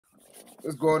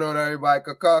What's going on, everybody?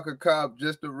 I'm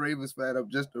just a Ravens fan. I'm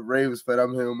just a Ravens fan.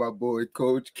 I'm here with my boy,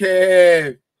 Coach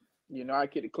Kev. You know, I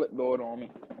keep the clipboard on me.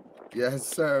 Yes,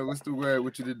 sir. What's the word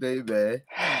with you today, man?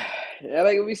 Yeah,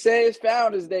 like we say, it's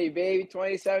Founders Day, baby.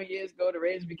 27 years ago, the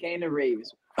Ravens became the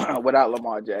Ravens without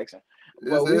Lamar Jackson.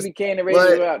 Well, we became the Ravens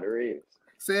what? without the Ravens.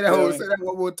 Say Feel that me? say that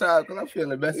one more time, because I'm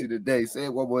feeling messy today. Say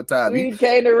it one more time. We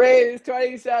became the Ravens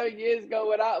 27 years ago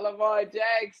without Lamar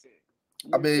Jackson.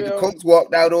 You The feel Colts me?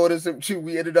 walked out on us and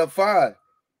we ended up fine.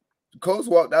 The Colts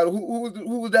walked out.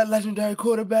 Who was that legendary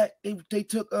quarterback? They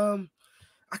took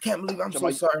I can't believe I'm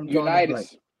so sorry. I'm drawing a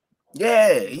blank. Unitas. Yeah,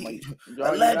 a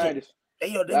John legend.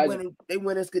 Unitas. They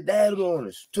went and skedaddled on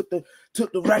us. Took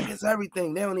the records,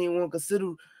 everything. They don't even want to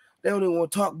consider. They don't even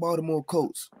want to talk Baltimore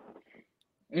Colts.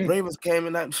 Ravens came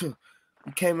in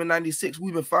we came in '96.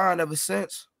 We've been fine ever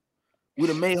since. We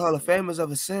done made Hall of Famers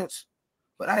ever since.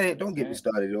 But don't get me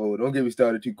started. Oh, don't get me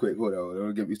started too quick. Hold on,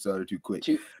 don't get me started too quick.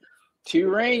 Two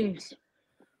rings.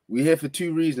 We here for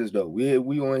two reasons though. We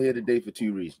on here today for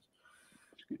two reasons.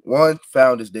 One,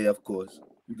 Founders Day, of course.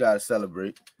 We gotta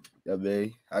celebrate. Yeah,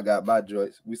 man. I got my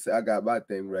joints. I got my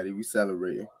thing ready. We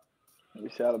celebrating.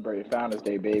 We celebrate Founders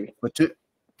Day, baby. For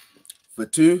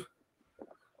two,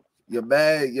 your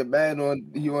man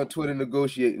on Twitter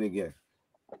negotiating again.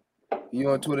 He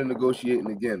on Twitter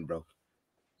negotiating again, bro.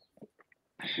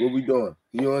 What we doing?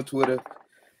 He on Twitter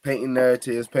painting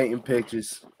narratives, painting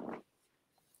pictures.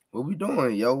 What we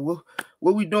doing, yo?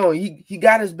 What we doing? He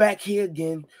got us back here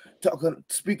again,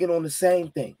 speaking on the same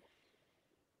thing.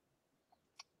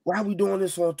 Why are we doing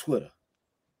this on Twitter?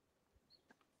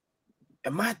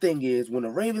 And my thing is, when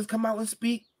the Ravens come out and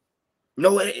speak,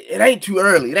 no, it ain't too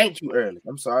early. It ain't too early.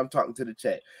 I'm sorry, I'm talking to the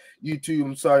chat. YouTube,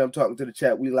 I'm sorry, I'm talking to the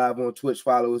chat. We live on Twitch.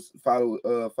 Follow us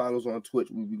on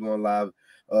Twitch. We be going live.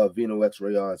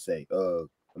 vinoxrayonce.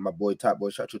 My boy Top Boy,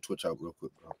 shout your Twitch out real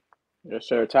quick, bro. Yes,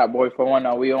 sir. Top Boy for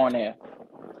one. We on there.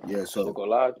 Yeah, so go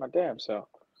live my damn self.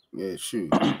 Yeah,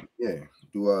 shoot. Yeah,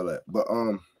 do all that. But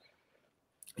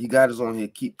he got us on here,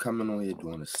 keep coming on here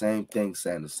doing the same thing,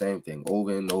 saying the same thing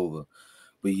over and over.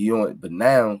 But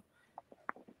now,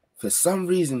 for some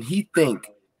reason, he think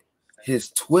his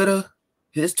Twitter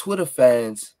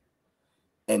fans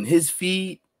and his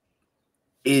feed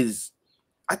is,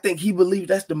 I think he believes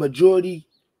that's the majority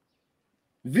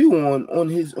view on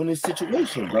his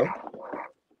situation, bro.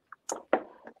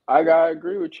 I gotta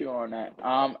agree with you on that.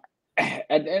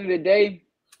 At the end of the day,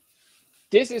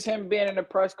 this is him being in a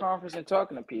press conference and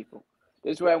talking to people.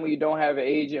 This way, when you don't have an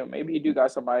agent, maybe you do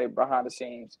got somebody behind the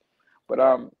scenes. But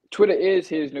Twitter is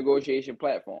his negotiation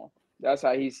platform. That's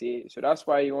how he sees it. So that's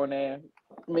why he on there.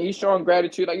 I mean, he's showing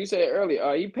gratitude, like you said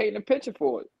earlier. He painting a picture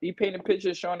for it. He painting a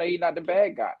picture showing that he's not the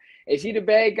bad guy. Is he the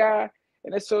bad guy?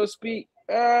 And that's so to speak.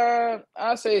 I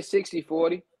say it's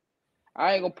 60-40.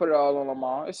 I ain't gonna put it all on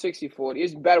Lamar. It's 60-40.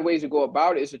 It's better ways to go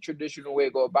about it. It's a traditional way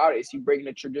to go about it. Is he breaking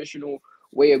the traditional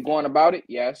way of going about it?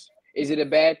 Yes. Is it a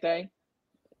bad thing?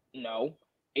 No.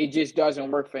 It just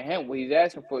doesn't work for him. What he's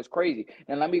asking for is crazy.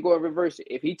 And let me go and reverse it.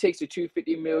 If he takes the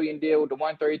 $250 million deal, the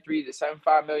 $133, the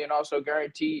 $75 million also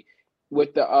guaranteed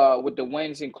with the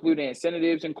wins included,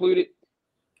 incentives included,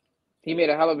 he made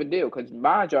a hell of a deal. Because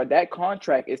mind you, that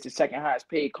contract is the second highest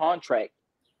paid contract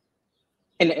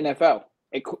in the NFL,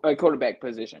 a quarterback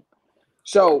position.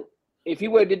 So if he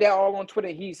would have did that all on Twitter,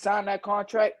 he signed that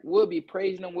contract, we'll be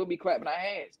praising him, we'll be clapping our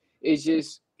hands. It's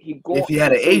just if he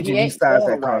had an agent, he signs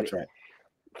that contract.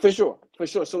 For sure.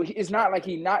 So it's not like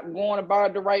he's not going about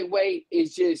it the right way.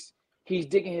 It's just he's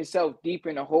digging himself deep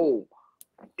in the hole,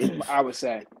 I would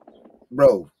say.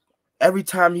 Bro, every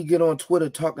time he get on Twitter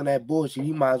talking that bullshit,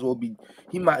 he might as well be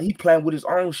he playing with his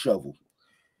own shovel.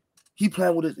 He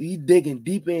digging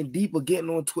deeper and deeper, getting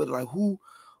on Twitter. Like who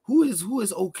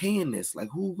is okay in this? Like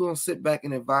who gonna sit back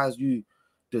and advise you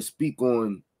to speak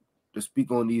on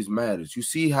these matters? You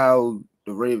see how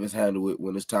the Ravens handle it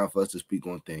when it's time for us to speak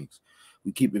on things.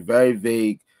 We keep it very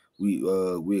vague.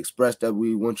 We express that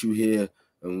we want you here,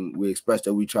 and we express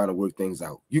that we trying to work things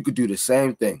out. You could do the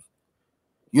same thing.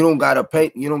 You don't gotta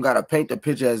paint the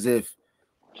picture as if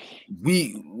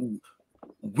we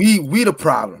the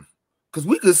problem.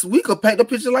 Because we could paint the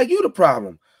picture like you the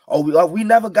problem. Or we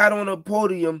never got on a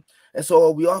podium, and so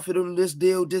we offered him this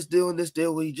deal, and this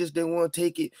deal. He just didn't want to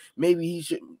take it. Maybe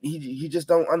he just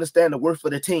don't understand the worth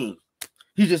of the team.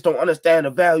 He just don't understand the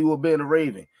value of being a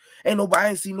Raven. I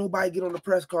ain't see nobody get on the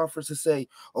press conference and say,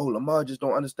 "Oh, Lamar just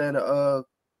don't understand the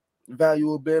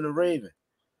value of being a Raven."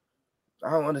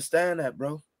 I don't understand that,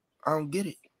 bro. I don't get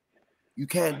it. You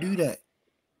can't do that.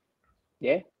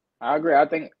 Yeah, I agree. I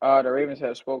think the Ravens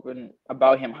have spoken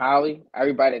about him highly.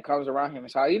 Everybody that comes around him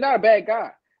is highly. He's not a bad guy.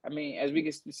 I mean, as we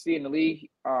can see in the league,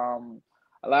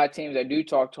 a lot of teams that do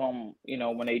talk to him, you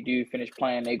know, when they do finish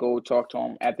playing, they go talk to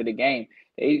him after the game.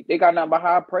 They got nothing but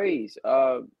high praise.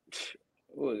 What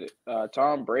was it?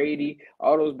 Tom Brady,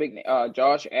 all those big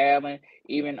Josh Allen,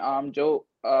 even Joe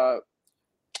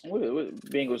what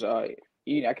Bengals I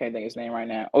can't think of his name right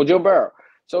now. Oh, Joe Burrow.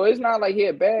 So it's not like he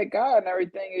a bad guy and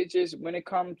everything. It's just when it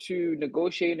comes to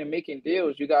negotiating and making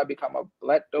deals, you gotta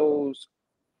let those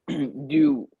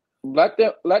do let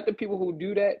the people who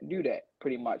do that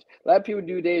pretty much. Let people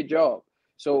do their job.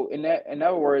 So in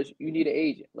other words, you need an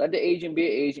agent. Let the agent be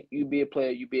an agent. You be a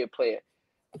player. You be a player.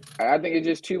 I think it's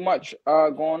just too much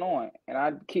going on. And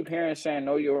I keep hearing saying,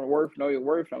 know your worth, know your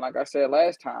worth. And like I said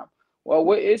last time, well,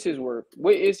 what is his worth?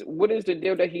 What is the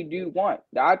deal that he do want?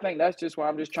 I think that's just what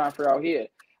I'm just trying to figure out here.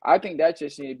 I think that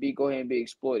just need to be go ahead and be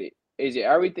exploited. Is it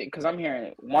everything? Because I'm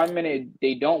hearing 1 minute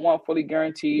they don't want fully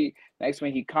guaranteed. Next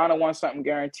minute he kind of wants something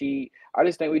guaranteed. I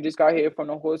just think we just got to hear from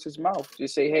the horse's mouth.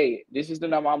 Just say, hey, this is the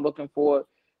number I'm looking for.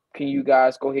 Can you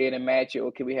guys go ahead and match it,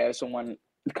 or can we have someone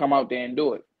come out there and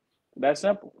do it? That's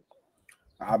simple.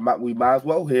 We might as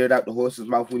well hear it out the horse's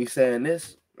mouth when he's saying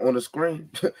this on the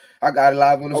screen. I got it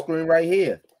live on the screen right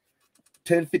here.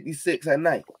 10:56 at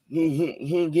night.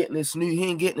 He ain't getting his snooze. He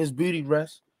ain't getting his beauty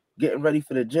rest. Getting ready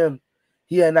for the gym.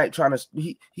 He at night trying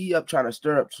to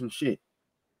stir up some shit.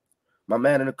 My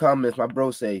man in the comments, my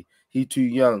bro say he too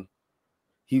young.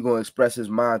 He gonna express his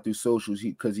mind through socials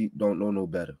because he don't know no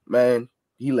better. Man,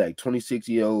 he like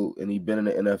 26-year-old and he been in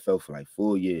the NFL for like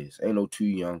 4 years. Ain't no too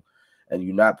young. And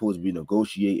you're not supposed to be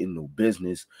negotiating no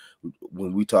business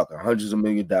when we talking hundreds of $1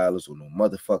 million on no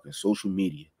motherfucking social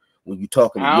media. When you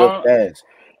talking to your fans,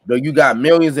 bro, you got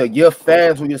millions of your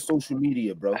fans on your social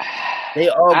media, bro. They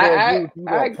all gonna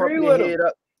agree with you. You gonna pump your head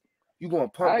up. You gonna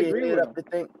pump your head up to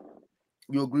think.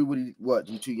 You agree with what?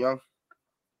 You too young?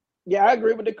 Yeah, I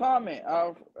agree with the comment.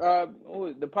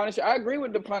 The Punisher. I agree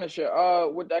with the Punisher.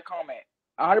 With that comment,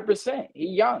 100%. He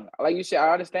young, like you said.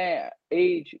 I understand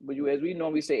age, but as we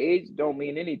normally say, age don't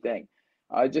mean anything.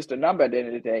 Just a number at the end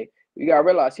of the day. You gotta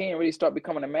realize he didn't really start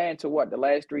becoming a man to what the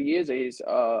last 3 years of his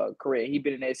career. He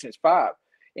been in there since 5,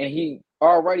 and he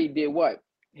already did what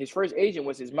his first agent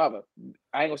was his mother.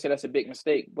 I ain't gonna say that's a big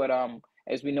mistake, but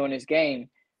as we know in this game,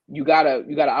 you gotta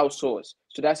outsource.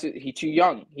 So that's it. He too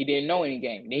young. He didn't know any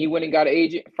game. Then he went and got an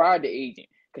agent, fired the agent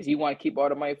because he wanted to keep all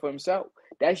the money for himself.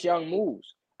 That's young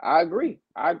moves. I agree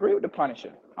with the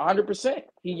Punisher, 100%.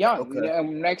 He young. Okay.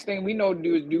 Next thing we know to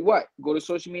do is do what? Go to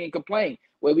social media and complain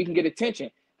where we can get attention.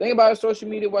 Think about it, social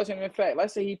media wasn't in fact.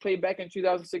 Let's say he played back in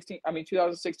 2006,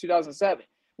 2007,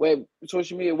 where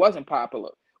social media wasn't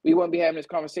popular. We wouldn't be having this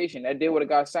conversation. That deal would have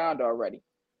got signed already.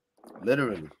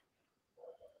 Literally,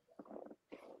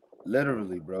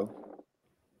 bro.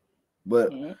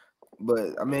 But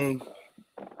I mean,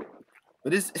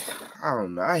 but it's I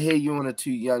don't know. I hear you on a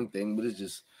too young thing, but it's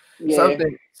just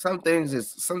some things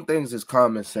is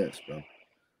common sense, bro.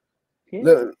 Yeah.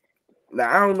 Look, now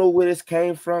I don't know where this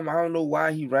came from. I don't know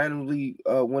why he randomly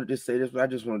wanted to say this, but I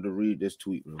just wanted to read this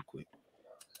tweet real quick.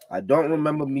 I don't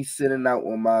remember me sitting out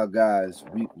on my guys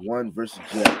week 1 versus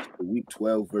Jets, week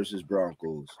 12 versus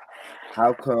Broncos.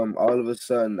 How come all of a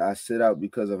sudden I sit out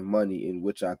because of money in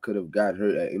which I could have got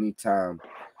hurt at any time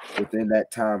within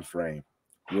that time frame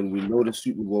when we know the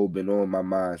Super Bowl been on my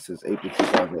mind since April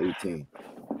 2018?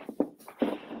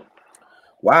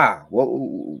 Wow,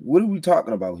 what are we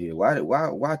talking about here?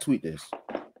 Why tweet this?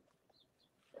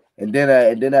 And then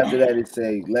after that it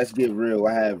say, let's get real.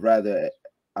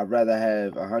 I'd rather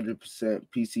have 100%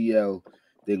 PCL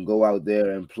than go out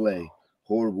there and play.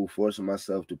 Horrible, forcing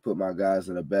myself to put my guys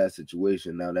in a bad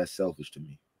situation. Now that's selfish to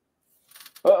me.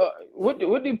 What do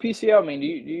PCL mean? Do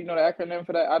you know the acronym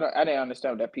for that? I didn't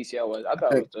understand what that PCL was. I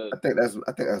think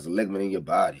that's a ligament in your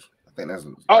body. I think that's.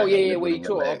 Oh yeah, where you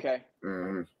tore. Okay.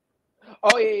 Mm-hmm.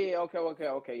 Oh yeah.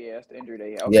 Okay. Yeah, that's the injury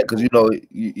day. Okay, yeah, because cool.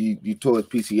 You tore his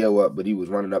PCL up, but he was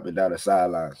running up and down the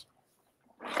sidelines.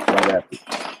 Right after.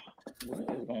 What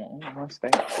is going on? What's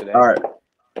that today? All right.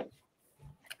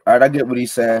 I get what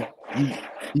he's saying.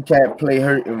 He can't play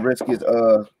hurt and risk his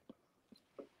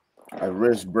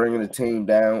risk bringing the team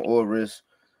down or risk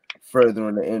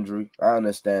furthering the injury. I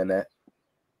understand that.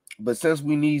 But since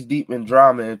we knees deep in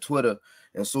drama and Twitter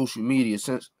and social media,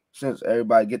 since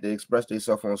everybody get to express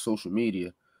themselves on social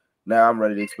media, now I'm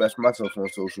ready to express myself on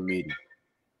social media.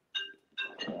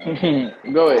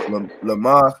 Go ahead.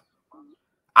 Lamar,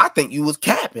 I think you was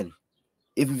capping.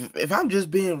 If I'm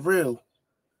just being real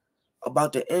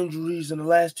about the injuries in the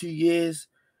last 2 years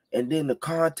and then the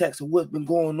context of what's been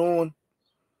going on,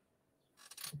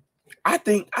 I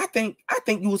think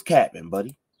you was capping,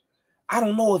 buddy. I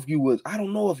don't know if you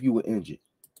were injured.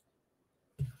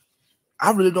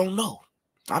 I really don't know.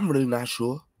 I'm really not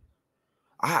sure.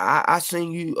 I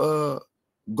seen you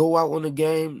go out on the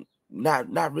game,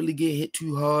 not really get hit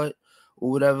too hard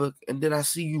or whatever, and then I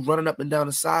see you running up and down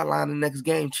the sideline the next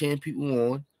game cheering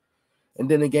people on, and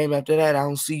then the game after that I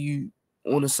don't see you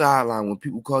on the sideline. When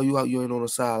people call you out, you ain't on the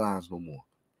sidelines no more.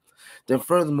 Then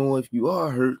furthermore, if you are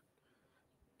hurt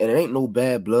and it ain't no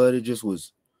bad blood, it just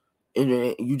was,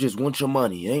 you just want your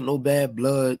money. It ain't no bad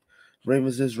blood.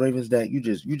 Ravens this, Ravens that. You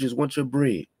just want your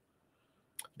bread.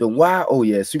 Then why? Oh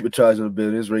yeah, supercharged in the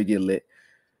building. It's ready to get lit.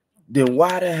 Then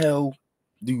why the hell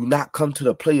do you not come to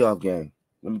the playoff game?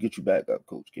 Let me get you back up,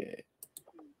 Coach K.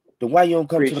 Then why you don't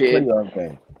come to the playoff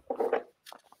game?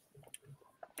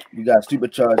 You got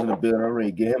supercharged in the building. I'm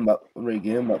ready to get him up. I'm ready to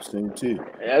get him up soon too.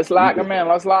 Yeah, let's lock him in.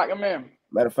 Let's lock him in.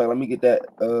 Matter of fact, let me get that.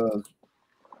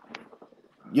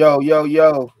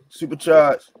 Yo,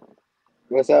 supercharged.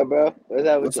 What's up, bro?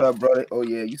 What's up, brother? Oh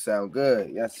yeah, you sound good.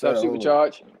 Yes, sir. What's up,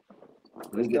 supercharged?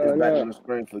 Let me get this back on the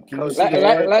screen for. Can you see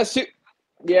let's shoot.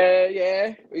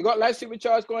 Yeah. We got last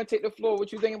supercharged going to take the floor.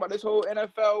 What you think about this whole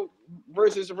NFL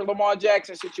versus Lamar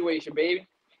Jackson situation, baby?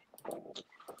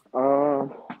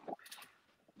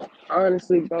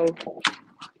 Honestly, bro,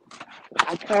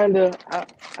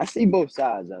 I see both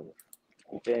sides of it.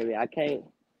 You feel me? I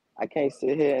can't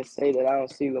sit here and say that I don't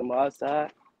see Lamar's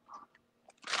side.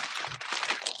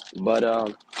 But I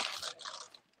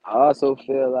also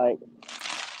feel like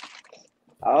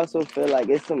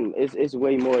it's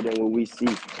way more than what we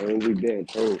see and we've been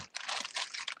told.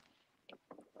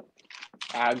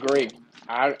 I agree.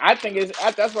 I think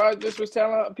that's what I just was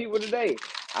telling people today.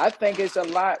 I think it's a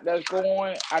lot that's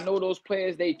going. I know those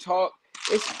players, they talk.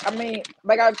 I mean,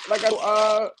 like I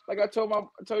told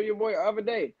your boy the other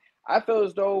day. I feel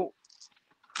as though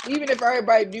even if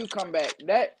everybody do come back,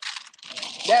 that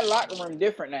locker room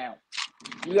different now.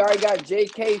 You already got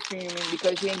JK fuming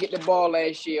because he didn't get the ball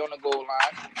last year on the goal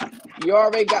line. You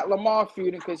already got Lamar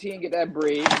feuding because he didn't get that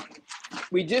bread.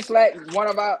 We just let one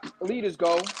of our leaders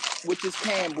go, which is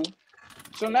Campbell.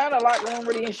 So now the locker room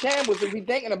really in shambles if we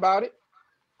thinking about it.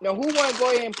 Now, who want to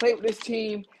go ahead and play with this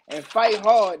team and fight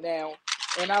hard now,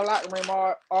 and our locker room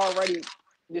are already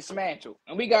dismantled?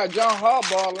 And we got John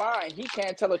Harbaugh lying. He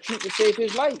can't tell the truth to save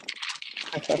his life.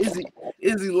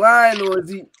 Is he lying or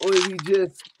is he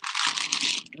just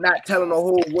not telling the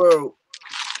whole world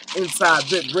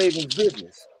inside Ravens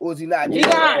business? Or is he not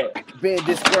being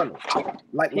disgruntled?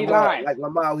 Like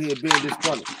Lamar here being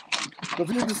disgruntled.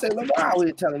 Because who's to say Lamar out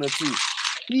here telling the truth?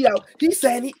 He's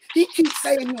saying he keeps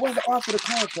saying he wasn't offered a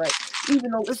contract,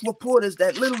 even though it's reporters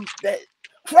that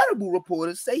credible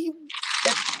reporters say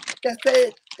that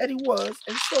said that he was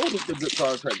and showed us the good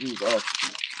contract he was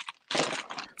offered.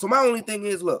 So my only thing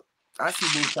is, look, I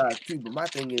see both sides too, but my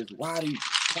thing is, why do we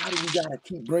gotta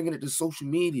keep bringing it to social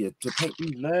media to paint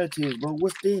these narratives, bro?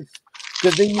 What's this?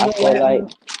 Because then you feel like.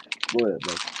 Go ahead,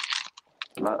 bro.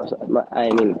 I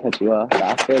ain't mean to cut you off. But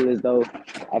I feel as though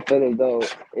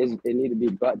it need to be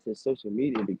brought to social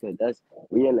media because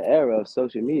we in the era of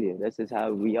social media. This is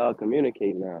how we all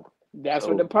communicate now. That's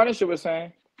what the Punisher was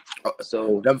saying.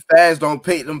 So them fans don't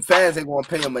pay. Them fans ain't gonna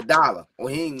pay him $1, or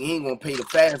he ain't gonna pay the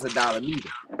fans $1 neither.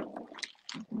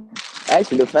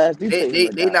 Actually, the fans do pay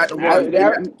him $1. They not the ones.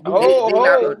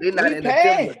 They're not in the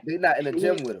gym. They're not in the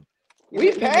gym with him.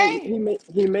 We pay.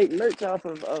 He make merch off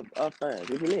of our fans.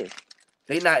 What do you mean?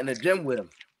 They not in the gym with him.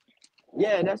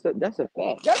 Yeah, that's a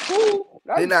fact. That's cool.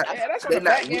 They not. That's on the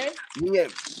back end.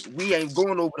 We ain't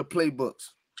going over the playbooks.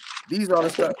 These are the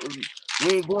stuff.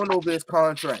 We ain't going over his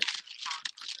contract.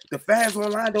 The fans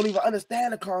online don't even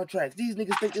understand the contracts. These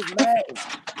niggas think it's mad.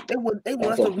 They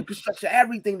want us to reconstruct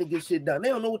everything to get shit done. They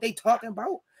don't know what they talking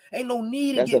about. Ain't no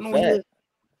need of getting on here.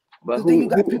 But then you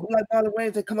got people like Marlon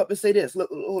Wayans that come up and say this. Look,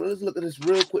 let's look at this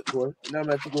real quick, boy. And I'm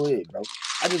let you go ahead, bro.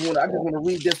 I just want to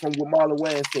read this from what Marlon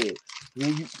Wayans said.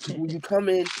 When you come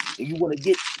in and you want to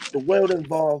get the world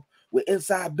involved with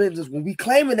inside business, when we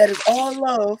claiming that it's all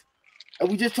love, and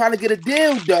we just trying to get a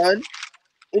deal done,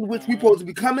 in which we supposed to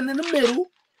be coming in the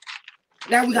middle.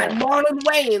 Now we got Marlon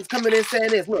Wayans coming in saying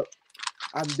this. Look,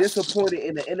 I'm disappointed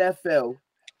in the NFL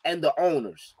and the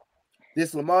owners.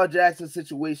 This Lamar Jackson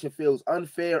situation feels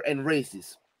unfair and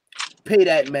racist. Pay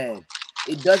that man.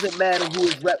 It doesn't matter who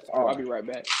his reps are. I'll be right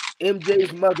back.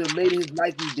 MJ's mother made his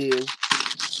Nike deal.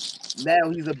 Now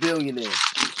he's a billionaire.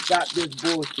 Stop this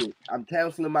bullshit. I'm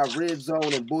canceling my red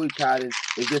zone and boycotting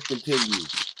if this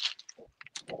continues.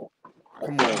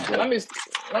 Come on, bro. Let me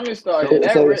start.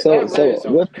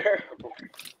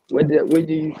 What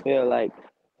do you feel like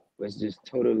was just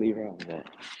totally wrong with that?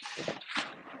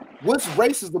 What's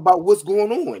racist about what's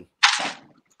going on?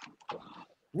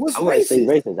 What's I wouldn't say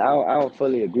racist. I don't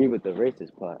fully agree with the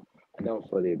racist part. I don't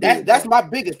fully agree. That's my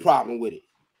biggest problem with it.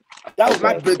 That was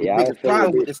my biggest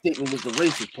problem with the statement was the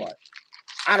racist part.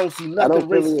 I don't see nothing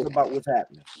racist about what's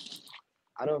happening.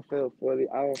 I don't fully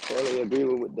agree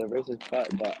with the racist part,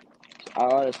 but I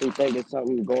honestly think there's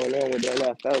something going on with the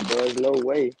NFL, bro. There's no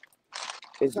way.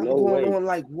 There's no way. Going on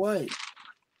like what?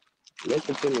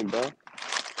 Listen to me, bro.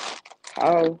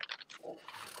 How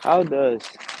does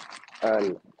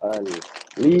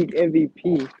league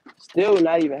MVP still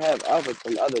not even have offers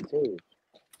from other teams?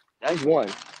 That's one.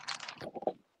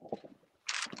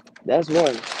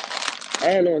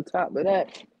 And on top of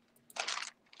that,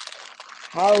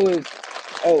 how is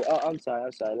I'm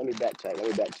sorry. Let me backtrack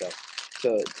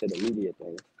to the media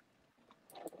thing.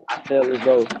 I feel as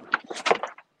though,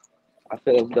 as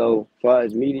far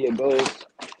as media goes,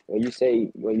 when you say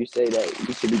that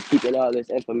you should be keeping all this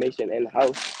information in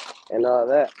house and all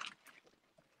that,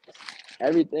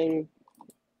 everything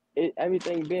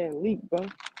being leaked, bro.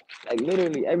 Like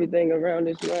literally everything around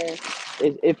this man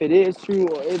is, if it is true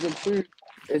or isn't true,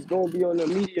 it's gonna be on the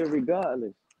media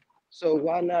regardless. So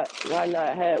why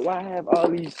have all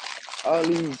these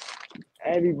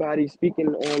everybody speaking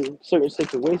on certain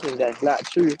situations that's not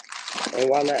true, and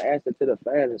why not answer to the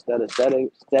fans instead of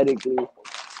steady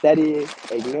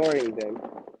ignoring them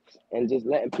and just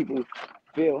letting people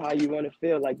feel how you want to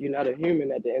feel, like you're not a human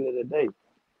at the end of the day.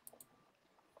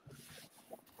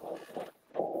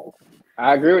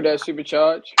 I agree with that,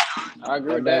 Supercharge. I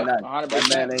agree with that. 100%. That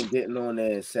man ain't getting on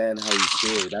there and saying how he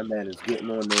feels. That man is getting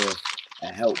on there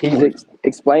and help. He's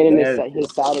explaining his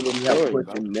side of the story,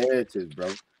 bro. Narratives,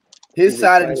 bro. His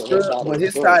side of the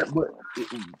story, but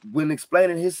when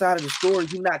explaining his side of the story,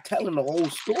 he's not telling the whole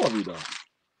story though.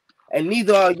 And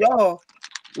neither are y'all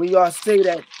when y'all say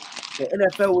that the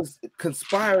NFL was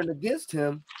conspiring against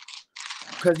him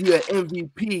because he had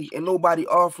MVP and nobody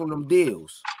offering him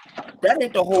deals. That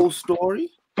ain't the whole story.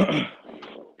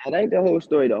 That ain't the whole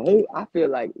story. I feel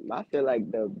like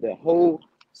the whole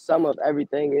sum of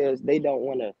everything is they don't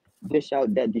want to dish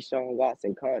out that Deshaun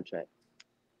Watson contract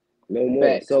no more.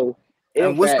 Facts. So,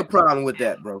 and what's the problem with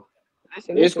that, bro?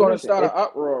 It's going to start an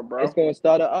uproar, bro. It's going to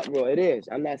start an uproar. It is.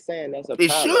 I'm not saying that's a problem.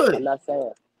 It should.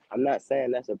 I'm not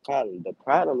saying that's a problem. The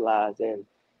problem lies in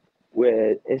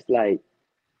where it's like,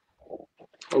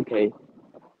 okay,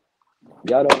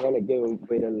 y'all don't want to give away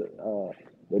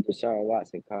the Deshaun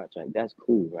Watson contract. That's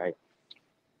cool, right?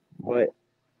 But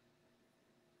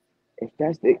if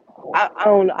that's I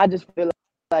don't know. I just feel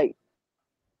like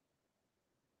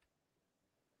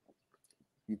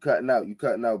you cutting out,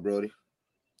 Brody.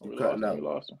 You cutting out.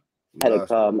 Lost him.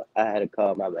 I had a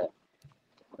call. My bad.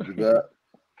 You good?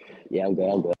 Yeah, I'm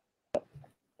good.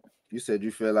 You said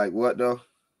you feel like what though?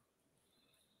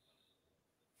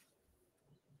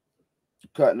 You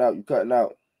cutting out.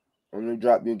 I'm gonna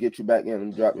drop you and get you back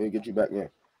in.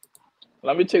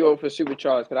 Let me take over for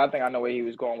Supercharged because I think I know where he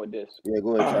was going with this. Yeah,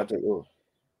 go ahead. Try to take over.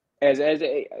 As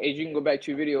you can go back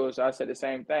to videos, I said the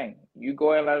same thing. You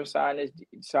go ahead and let him sign the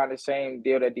same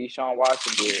deal that Deshaun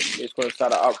Watson did. It's going to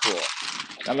start an uproar.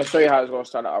 I'm gonna show you how it's going to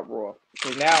start an uproar.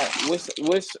 Because now, what's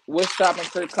stopping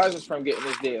Kirk Cousins from getting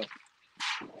this deal?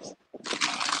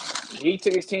 He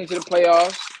took his team to the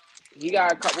playoffs. He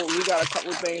got a couple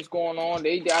things going on.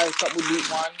 They got a couple deep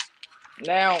ones.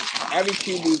 Now, every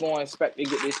QB going to expect to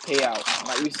get this payout.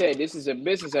 Like we said, this is a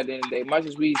business at the end of the day. Much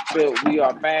as we feel we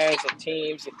are fans and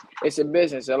teams, it's a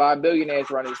business. A lot of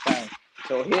billionaires run this thing.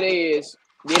 So here they is.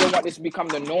 They don't want this to become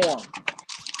the norm.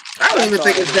 I don't even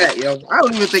think it's that, yo. I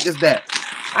don't even think it's that.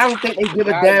 I don't think they give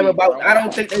a damn about. I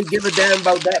don't think they give a damn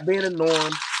about that being a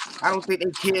norm. I don't think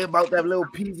they care about that little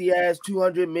peasy ass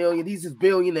 200 million. These is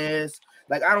billionaires.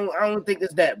 Like I don't think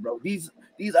it's that, bro. These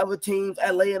other teams,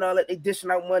 LA and all that, they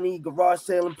dishing out money, garage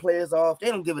selling players off.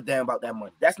 They don't give a damn about that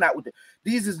money. That's not what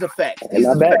these is the facts. These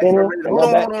is the facts.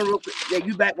 Hold on real quick. Yeah,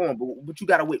 you back on, but you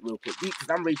gotta wait real quick because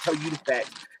I'm ready to tell you the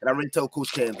facts, and I'm ready to tell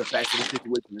Coach Cam the facts of the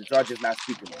situation that y'all just not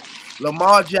speaking on.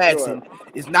 Lamar Jackson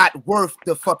is not worth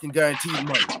the fucking guaranteed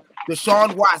money.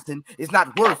 Deshaun Watson is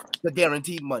not worth the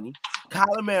guaranteed money.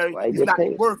 Kyler Murray is not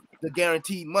worth the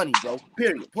guaranteed money, bro.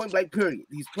 Period. Point blank, period.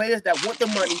 These players that want the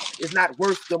money is not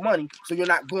worth the money, so you're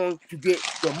not going to get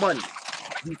the money.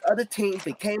 These other teams,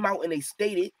 they came out and they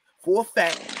stated for a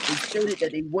fact, they stated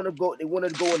that they want to go in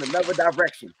another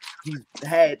direction. He's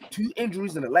had 2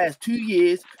 injuries in the last 2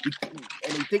 years,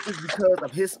 and they think it's because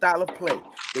of his style of play.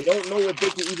 They don't know if they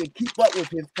can even keep up with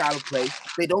his style of play.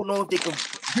 They don't know if they can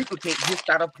duplicate his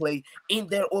style of play in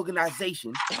their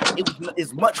organization.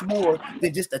 It's much more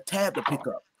than just a tab to pick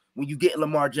up when you get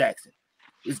Lamar Jackson.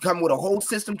 It's coming with a whole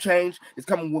system change. It's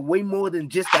coming with way more than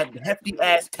just that hefty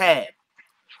ass tab.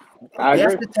 I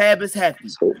Yes, agree. the tab is hefty,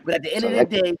 So, but at the end so of the that,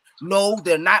 day, no,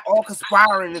 they're not all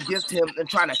conspiring against him and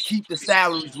trying to keep the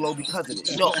salaries low because of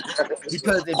it. No,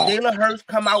 because if Jalen Hurts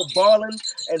come out balling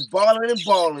and balling and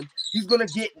balling, he's gonna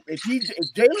get if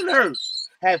Jalen Hurts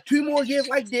have 2 more years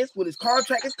like this when his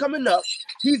contract is coming up,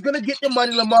 he's gonna get the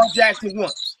money Lamar Jackson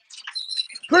wants.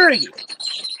 Period.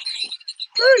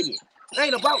 Period. It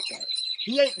ain't about that.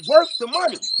 He ain't worth the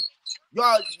money.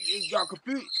 Y'all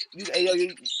confused. You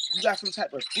got some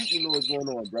type of squeaky noise going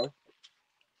on, bro.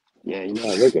 yeah, you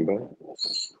know I'm working, bro.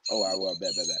 Oh, I will.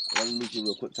 Bet. Let me mute you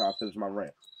real quick till I finish my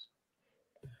rant.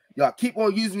 Y'all keep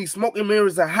on using these smoking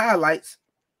mirrors and highlights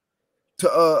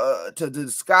to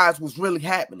disguise what's really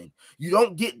happening. You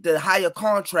don't get the higher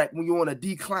contract when you're on a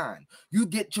decline. You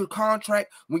get your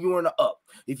contract when you're on the up.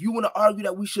 If you want to argue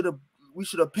that we should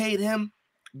have paid him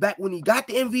back when he got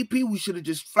the MVP, we should have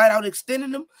just flat out extended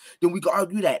him, then we can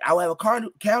argue that. I'll have a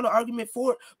counter argument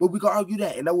for it, but we can argue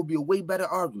that, and that would be a way better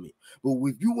argument. But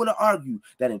if you want to argue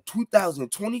that in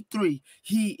 2023,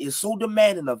 he is so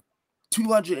demanding of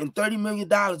 $230 million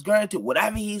guaranteed,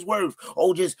 whatever he's worth,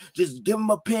 just give him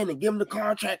a pen and give him the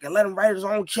contract and let him write his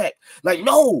own check. Like,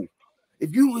 no.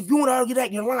 If you want to argue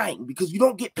that, you're lying because you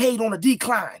don't get paid on a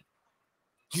decline.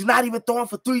 He's not even throwing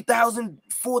for 3,000,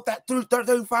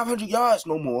 3,500 yards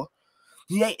no more.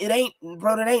 It ain't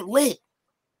lit.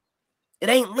 It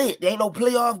ain't lit. There ain't no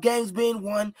playoff games being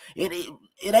won. It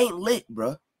ain't lit,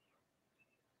 bro.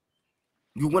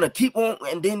 You want to keep on,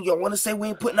 and then you want to say we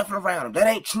ain't putting nothing around him. That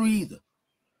ain't true either.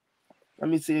 Let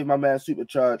me see if my man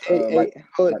Supercharged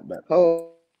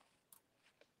Hold.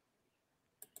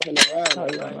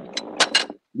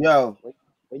 Yo.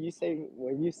 When you say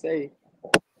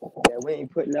that we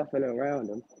ain't put nothing around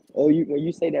him, when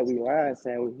you say that we lied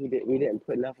saying we didn't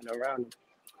put nothing around him,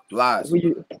 lies. Who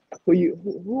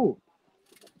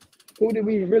did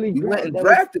we really we went and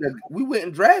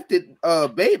drafted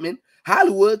Bateman.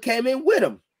 Hollywood came in with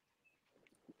him.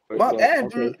 Mark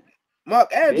Andrews,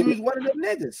 Bateman, one of them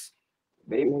niggas.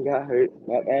 Bateman got hurt.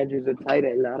 Mark Andrews a tight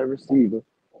end, not a receiver.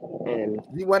 And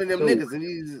he one of them niggas, and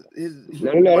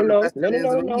no.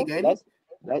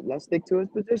 Let's stick to his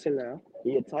position now.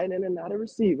 He a tight end and not a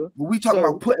receiver. But we talking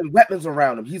about putting weapons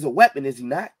around him. He's a weapon, is he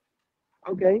not?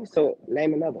 Okay, so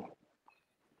name another.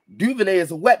 Duvernay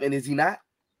is a weapon, is he not?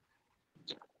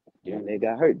 Duvernay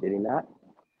got hurt, did he not?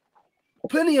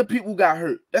 Plenty of people got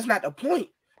hurt. That's not the point.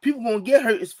 People gonna get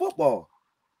hurt. It's football.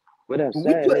 What I'm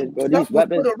saying is, bro, these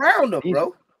weapons around them,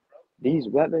 bro. These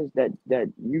weapons that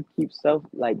you keep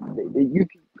you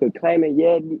keep claiming,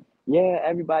 yeah,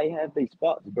 everybody have their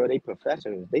spots, bro. They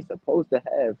professionals. They supposed to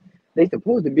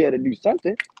be able to do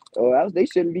something, or else they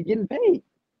shouldn't be getting paid.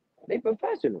 They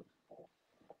professionals.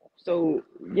 So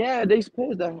yeah, they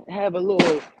supposed to have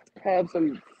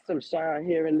some shine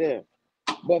here and there.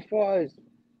 But as far as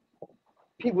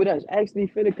people that's actually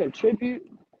finna contribute,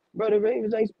 bro, the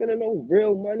Ravens ain't spending no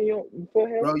real money for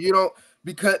him. Bro, you don't,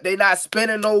 because they not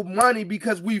spending no money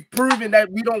because we've proven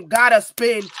that we don't gotta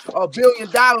spend $1 billion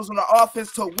on the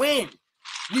offense to win.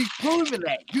 We've proven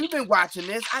that. You've been watching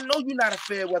this. I know you're not a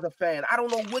fair weather fan. I don't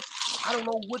know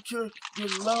what your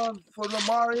love for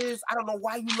Lamar is. I don't know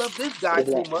why you love this guy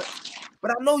so much. But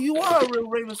I know you are a real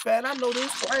Ravens fan. I know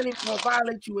this, so I ain't even gonna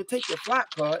violate you and take your flat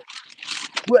card.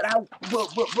 But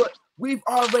we've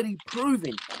already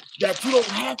proven that you don't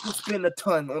have to spend a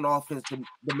ton on offense to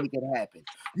make it happen.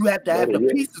 You have to have the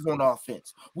pieces on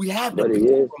offense. We have the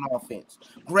pieces on offense.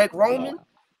 Greg Roman,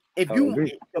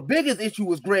 the biggest issue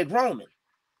was Greg Roman.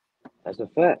 That's a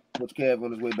fact. Coach Kev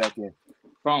on his way back in.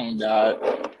 Phone died.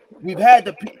 We've had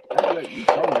the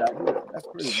that's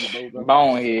crazy, bro.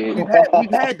 Bonehead. We've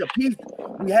had the pieces.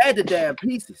 We had the damn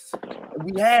pieces.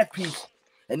 We have pieces,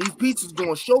 and these pieces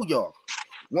gonna show y'all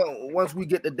once we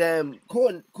get the damn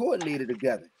coordinator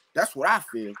together. That's what I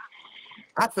feel.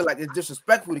 I feel like it's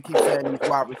disrespectful to keep saying these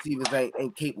wide receivers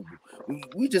ain't capable.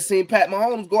 We just seen Pat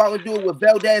Mahomes go out and do it with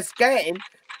Valdez Scantling,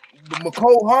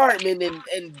 McCole Hardman,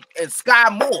 and Sky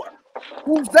Moore.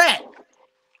 Who's that?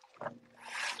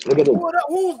 Look at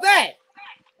Who's that?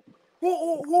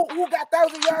 Who got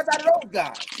 1,000 yards out of those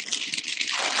guys?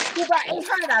 Who got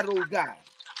 800 out of those guys?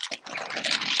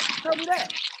 Tell me that.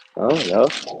 I don't know.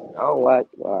 I don't watch.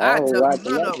 I don't watch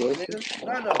none of them, nigga.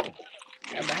 None of them.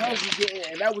 And Mahomes was getting,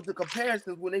 and that was the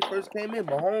comparisons when they first came in.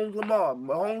 Mahomes,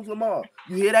 Lamar.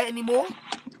 You hear that anymore?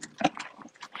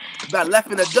 Got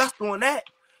left in the dust on that.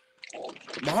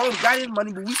 Mahomes got his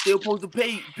money, but we still supposed to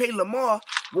pay Lamar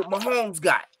what Mahomes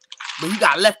got. But he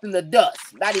got left in the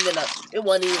dust. Not even it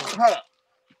wasn't even hump.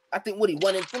 I think what he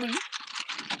 1-3.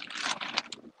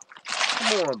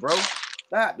 Come on, bro.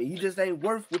 Stop it. He just ain't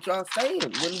worth what y'all saying.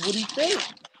 What do you think?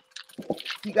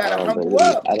 He got to don't humble believe.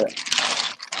 up.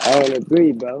 I don't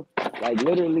agree, bro. Like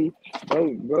literally,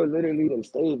 bro, literally done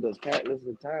saved us countless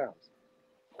of times.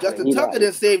 Justin He Tucker not.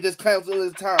 done saved this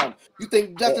countless time. You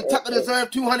think Justin Tucker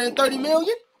deserved $230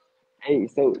 million? Hey,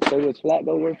 so was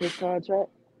Flacco worth his contract?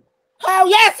 Oh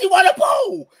yes, he won a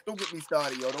bowl. Don't get me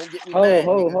started, yo. Don't get me mad,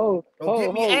 nigga. Don't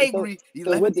get me angry.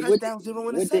 11 touchdowns,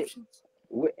 0 interceptions.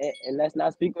 And let's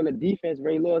not speak on the defense.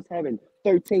 Ray Lewis having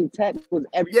 13 tackles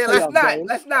every Yeah, playoff game.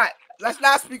 Let's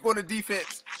not speak on the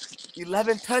defense.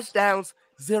 11 touchdowns,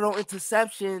 0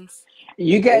 interceptions.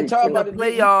 You can't talk in the about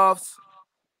playoffs.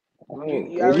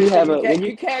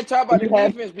 You can't talk about the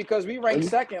defense because we ranked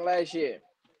second last year.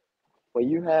 When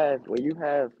you have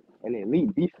an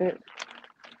elite defense,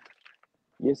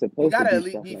 you're supposed to an do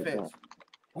elite stuff defense. like that.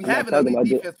 We have an elite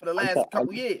defense for the last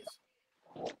couple years.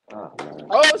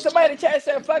 Somebody in the chat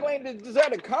said Flacco ain't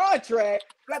deserve a contract.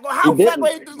 How Flacco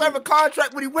ain't deserve a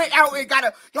contract when he went out and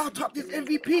got y'all talk this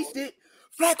MVP shit.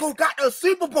 Flacco got a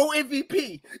Super Bowl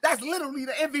MVP. That's literally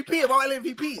the MVP of all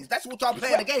MVPs. That's what y'all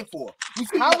playing the game for.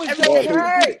 How was Joe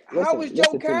Carey? How was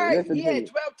Joe Carey? He had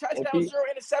 12 touchdowns, 0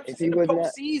 interceptions in the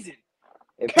postseason.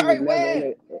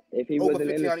 If he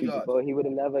wasn't in the Super Bowl, he would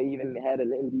have never even had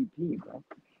an MVP, bro.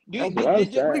 Right.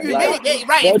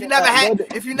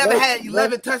 If you never had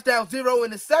 11 touchdowns, 0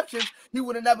 interceptions, he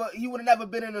would have never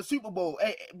been in the Super Bowl.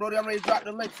 Hey, Brody, I'm ready to drop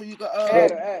the link so you can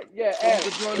add. Yeah,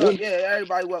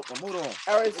 everybody welcome. Hold on.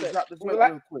 I already said, drop this link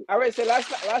real quick. I already said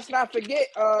let's not forget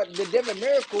the Denver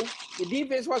Miracle. The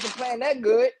defense wasn't playing that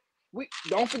good. We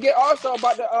don't forget also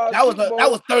about the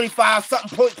that was 35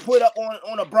 something points put up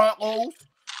on the Broncos.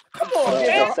 Come on,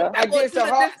 against a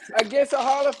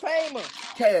Hall of Famer.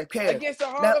 Against a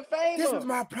Hall of Famer. This is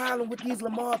my problem with these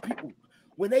Lamar people.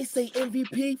 When they say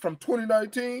MVP from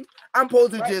 2019, I'm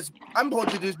supposed to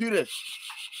just do this.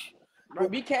 Right,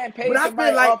 we can't pay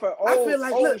somebody off of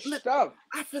old stuff.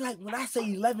 I feel like when I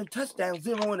say 11 touchdowns,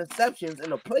 0 interceptions in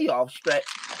the playoff stretch,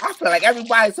 I feel like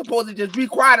everybody's supposed to just be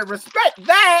quiet and respect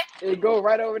that. It go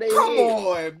right over their head. Come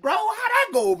on, bro. How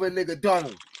that go over nigga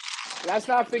Donald? Let's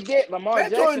not forget Lamar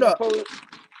Jackson in the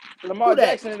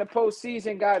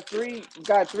postseason got three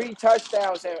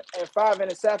touchdowns and 5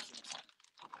 interceptions.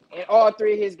 In all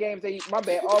 3 of his games,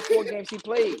 all 4 games he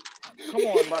played. Come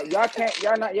on, bro. Y'all can't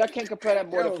compare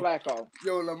that boy to Flacco.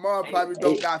 Yo, Lamar probably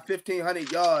got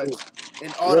 1,500 yards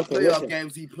in all the playoff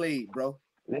games he played, bro.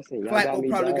 Listen, Flacco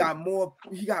probably got more.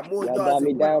 He got more yards. Got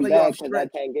me down bad because I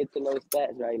can't get to no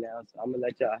stats right now, so I'm gonna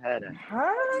let y'all have that.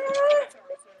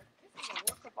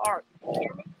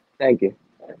 Thank you.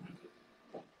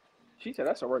 She said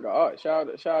that's a work of art. Shout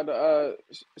out to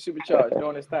Supercharged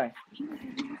doing his thing.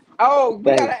 Oh,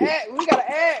 we gotta add.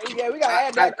 Yeah, we gotta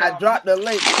add that. I dropped the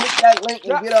link. Click that link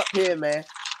and get up here, man.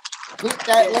 Click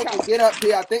that link and get up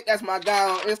here. I think that's my guy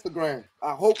on Instagram.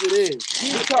 I hope it is.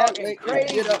 He's talking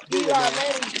crazy. Eli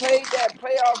Manning played that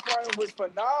playoff run was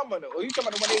phenomenal. Are you talking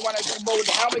about when they won that Super Bowl with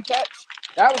the helmet catch?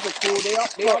 That was a cool.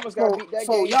 They almost got beat that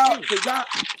game.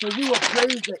 So we will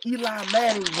praise the Eli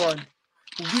Manning run.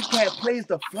 We can't praise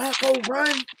the Flacco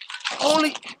run.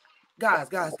 Only guys.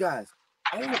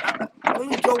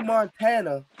 Only Joe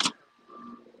Montana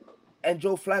and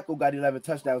Joe Flacco got 11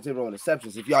 touchdowns, 0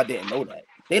 interceptions. If y'all didn't know that,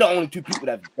 they the only 2 people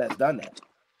that's done that.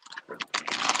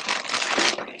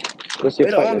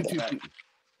 They're the only 2 people.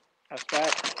 That's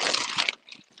fact.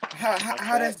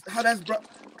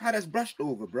 How that's brushed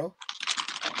over, bro.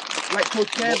 Like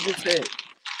Coach Cam just said,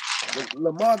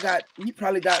 Lamar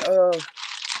probably got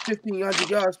 1,500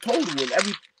 yards total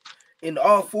in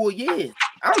all 4 years.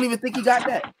 I don't even think he got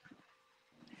that.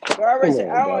 I don't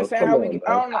understand how we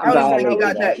got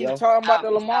that. Keep talking about the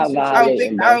Lamar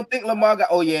situation. I don't think Lamar got.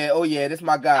 Oh yeah, this is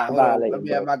my guy. Hold on, let me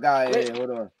have my guy.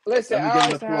 Hold on. Listen,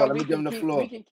 let me give him the floor.